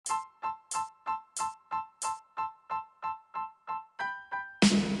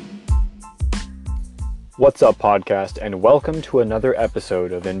What's up, podcast, and welcome to another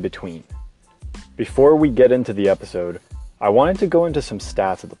episode of In Between. Before we get into the episode, I wanted to go into some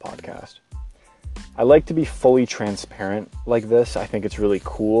stats of the podcast. I like to be fully transparent like this. I think it's really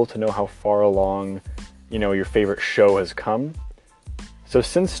cool to know how far along, your favorite show has come. So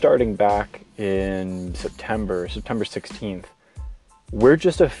since starting back in September 16th, we're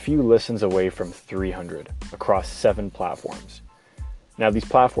just a few listens away from 300 across 7 platforms. Now, these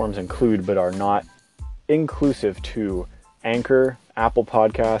platforms include, but are not inclusive to Anchor, Apple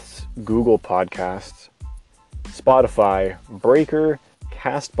Podcasts, Google Podcasts, Spotify, Breaker,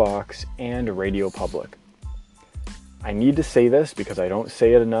 Castbox, and Radio Public. I need to say this because I don't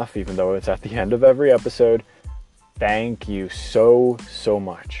say it enough, even though it's at the end of every episode. Thank you so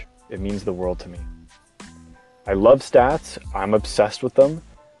much. It means the world to me. I love stats, I'm obsessed with them,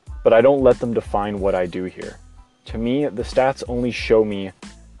 but I don't let them define what I do here. To me, the stats only show me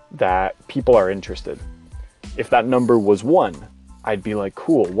that people are interested. If that number was 1, I'd be like,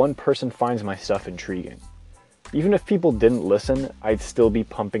 cool, 1 person finds my stuff intriguing. Even if people didn't listen, I'd still be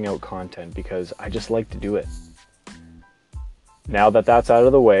pumping out content because I just like to do it. Now that that's out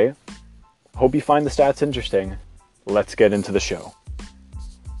of the way, hope you find the stats interesting. Let's get into the show.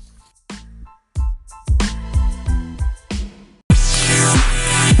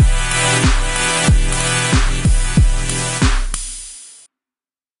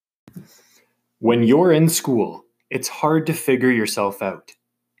 When you're in school, it's hard to figure yourself out.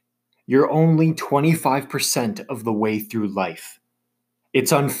 You're only 25% of the way through life.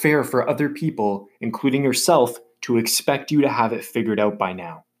 It's unfair for other people, including yourself, to expect you to have it figured out by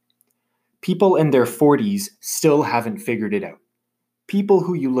now. People in their 40s still haven't figured it out. People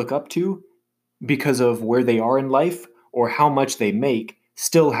who you look up to, because of where they are in life or how much they make,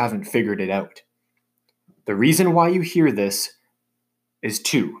 still haven't figured it out. The reason why you hear this is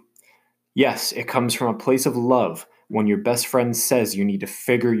 2. Yes, it comes from a place of love when your best friend says you need to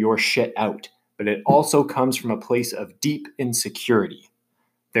figure your shit out, but it also comes from a place of deep insecurity.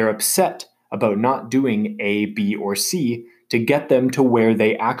 They're upset about not doing A, B, or C to get them to where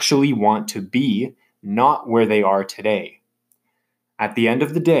they actually want to be, not where they are today. At the end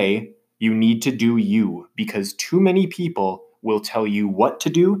of the day, you need to do you because too many people will tell you what to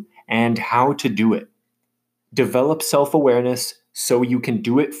do and how to do it. Develop self-awareness so you can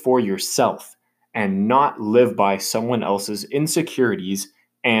do it for yourself and not live by someone else's insecurities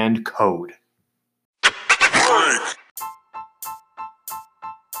and code.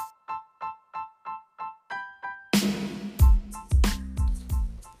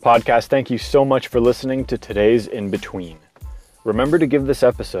 Podcast, thank you so much for listening to today's In Between. Remember to give this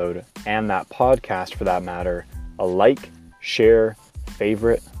episode, and that podcast for that matter, a like, share,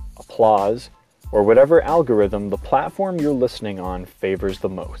 favorite, applause, or whatever algorithm the platform you're listening on favors the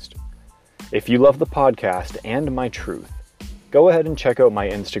most. If you love the podcast and my truth, go ahead and check out my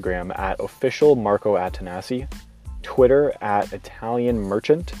Instagram at officialmarcoatanasi, Twitter at Italian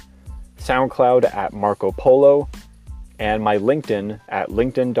Merchant, SoundCloud at Marco Polo, and my LinkedIn at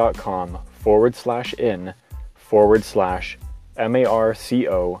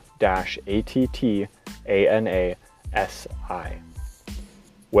linkedin.com/in/marco-attanasi.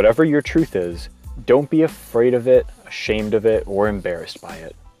 Whatever your truth is, don't be afraid of it, ashamed of it, or embarrassed by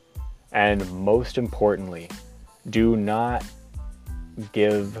it. And most importantly, do not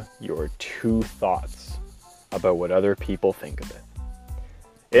give your 2 thoughts about what other people think of it.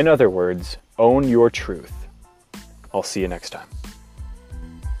 In other words, own your truth. I'll see you next time.